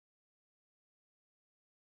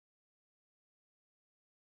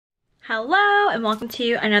Hello and welcome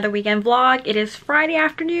to another weekend vlog. It is Friday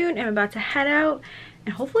afternoon and I'm about to head out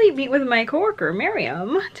and hopefully meet with my coworker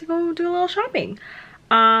Miriam to go do a little shopping.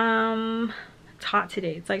 It's hot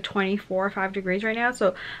today. It's like 5 degrees right now,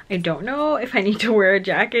 so I don't know if I need to wear a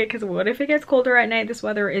jacket because what if it gets colder at night? This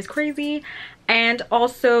weather is crazy. And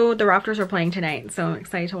also the Raptors are playing tonight, so I'm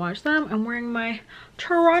excited to watch them. I'm wearing my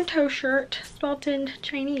Toronto shirt spelt in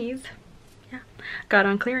Chinese. Yeah, got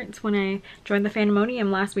on clearance when I joined the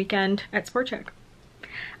Fandemonium last weekend at Sport Chek.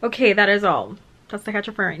 Okay, that is all. That's the catch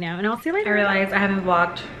up for right now, and I'll see you later. I realized I haven't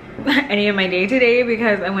vlogged any of my day today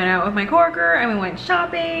because I went out with my coworker and we went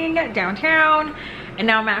shopping downtown, and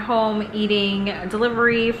now I'm at home eating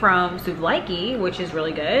delivery from Souvlaki, which is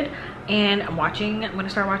really good, and I'm gonna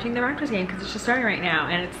start watching the Raptors game because it's just starting right now,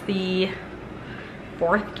 and it's the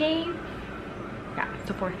 4th game. Yeah, it's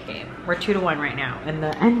the 4th game. We're 2-1 right now in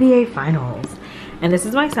the NBA Finals. And this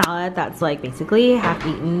is my salad that's like basically half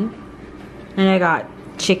eaten. And I got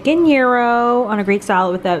chicken gyro on a Greek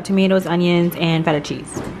salad without tomatoes, onions, and feta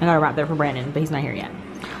cheese. I got a wrap there for Brandon, but he's not here yet.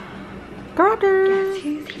 Go Raptors! Guess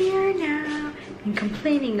who's here now and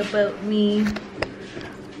complaining about me?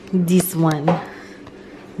 This one.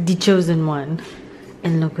 The chosen one.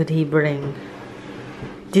 And look what he brings.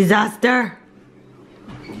 Disaster!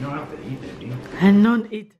 You don't have to eat it, do you? And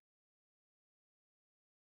not eat.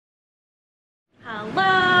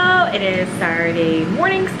 Hello, it is Saturday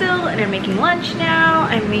morning still and I'm making lunch now.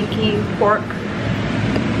 I'm making pork,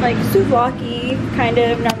 like souvlaki, kind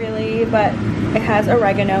of, not really, but it has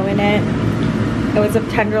oregano in it. It was a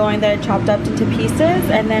tenderloin that I chopped up into pieces,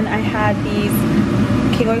 and then I had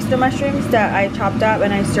these king oyster mushrooms that I chopped up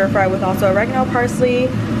and I stir fry with also oregano, parsley,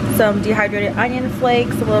 some dehydrated onion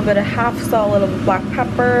flakes, a little bit of half salt, a little bit of black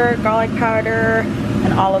pepper, garlic powder,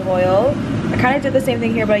 and olive oil. I kind of did the same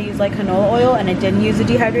thing here, but I used like canola oil and I didn't use the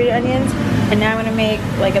dehydrated onions. And now I'm gonna make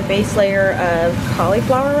like a base layer of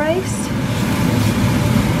cauliflower rice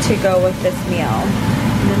to go with this meal.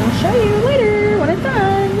 And then I'll show you later when it's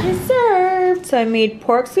done. It's served. So I made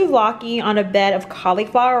pork souvlaki on a bed of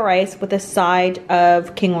cauliflower rice with a side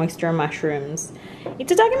of king oyster mushrooms.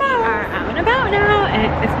 Itadakimasu! We are out and about now, and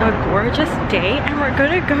it's a gorgeous day, and we're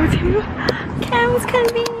gonna go to Cam's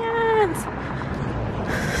Convenience.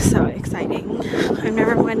 So exciting. I've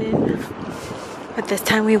never went in, but this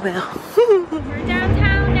time we will. We're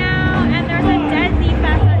downtown now, and there's a Desi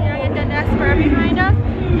Fest at the next square behind us,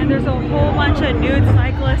 and there's a whole bunch of nude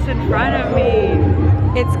cyclists in front of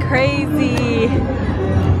me. It's crazy.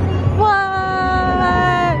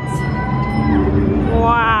 What?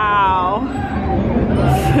 Wow.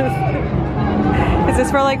 Is this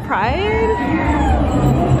for like Pride?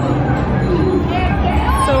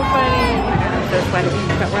 So funny. So sweaty,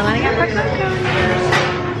 but we're landing at Costco.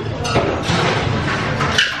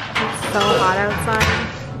 It's so hot outside,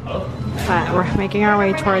 but we're making our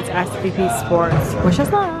way towards SVP Sports, which is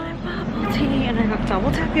not. Bubble tea, and I got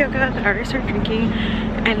double tapioca that I already started drinking,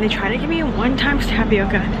 and they try to give me a 1-time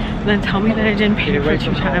tapioca, and then tell me that I didn't pay for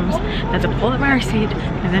 2 times. I had to pull up my receipt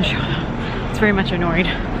and then show them. It's very much annoyed.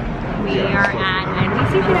 We are at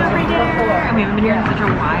NBC for dinner, and we haven't been here in such a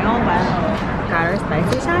while, but got our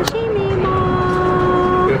spicy sashimi bowl.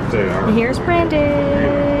 And here's Brandon.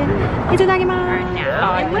 Itadakimasu. Right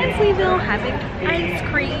now in Wesleyville having ice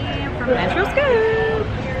cream from Metro Scoop.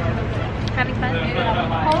 Having fun.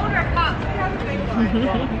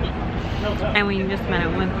 And we just met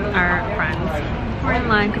up with our friends. We're in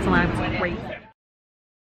line because the line was crazy.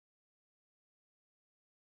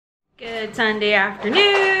 Good Sunday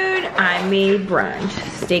afternoon. I made brunch.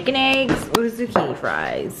 Steak and eggs with zucchini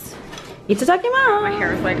fries. Itadakimasu. My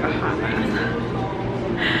hair is like a hot mess.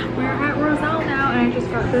 We're at Roselle now, and I just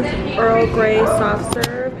got this Earl Grey soft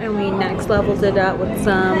serve, and we next leveled it up with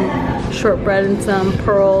some shortbread and some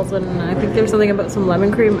pearls, and I think there's something about some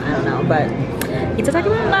lemon cream. I don't know, but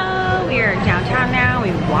itadakimasu. We are downtown now.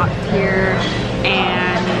 We walked here,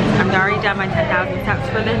 and I'm already done my 10,000 steps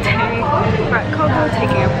for the day. We're at Coco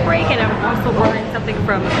taking a break, and I'm also ordering something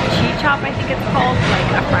from Chi Chop, I think it's called,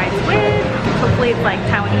 like a fried squid. Hopefully it's like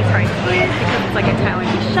Taiwanese fried squid because it's like a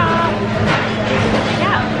Taiwanese shop.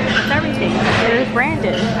 Yeah, that's everything. There's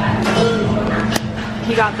Brandon.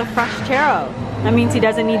 He got the fresh taro. That means he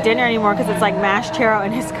doesn't need dinner anymore because it's like mashed taro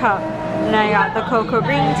in his cup. And I got the cocoa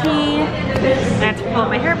green tea. I had to pull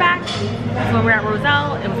my hair back. When we were at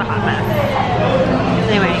Roselle, it was a hot mess.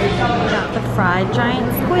 Anyway, got the fried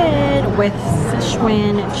giant squid with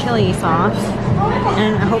Sichuan chili sauce.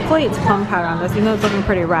 And hopefully it's plum powder on this, even though it's looking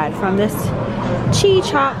pretty red, from this Chi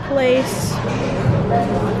Chop place.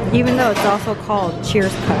 Even though it's also called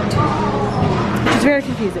Cheers Cut. She's very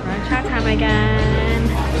confused. We're on chat time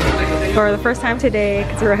again. For the first time today,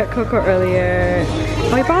 because we were at Coco earlier.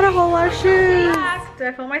 And we bought a whole lot of shoes. Did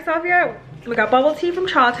I film myself yet? We got bubble tea from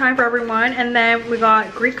Chow Time for everyone, and then we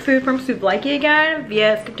got Greek food from Souvlaki again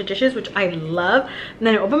via Skip the Dishes, which I love. And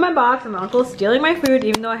then I opened my box and my uncle is stealing my food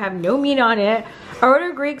even though I have no meat on it. I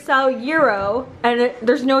ordered Greek salad gyro, and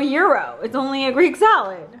there's no gyro. It's only a Greek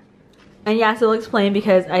salad. And yes, it'll explain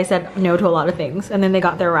because I said no to a lot of things, and then they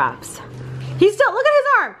got their wraps. He's still, look at his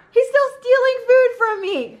arm. He's still stealing food from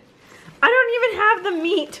me. I don't even have the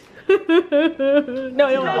meat. No,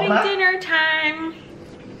 I don't. Having dinner time.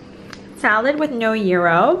 Salad with no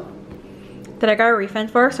gyro that I got a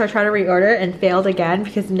refund for, so I tried to reorder and failed again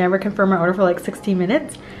because I never confirmed my order for like 16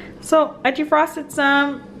 minutes. So I defrosted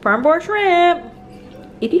some farm board shrimp.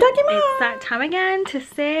 It's that time again to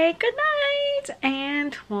say good night,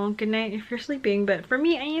 and well, good night if you're sleeping, but for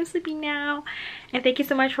me, I am sleeping now. And thank you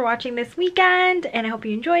so much for watching this weekend, and I hope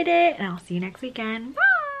you enjoyed it, and I'll see you next weekend. Bye!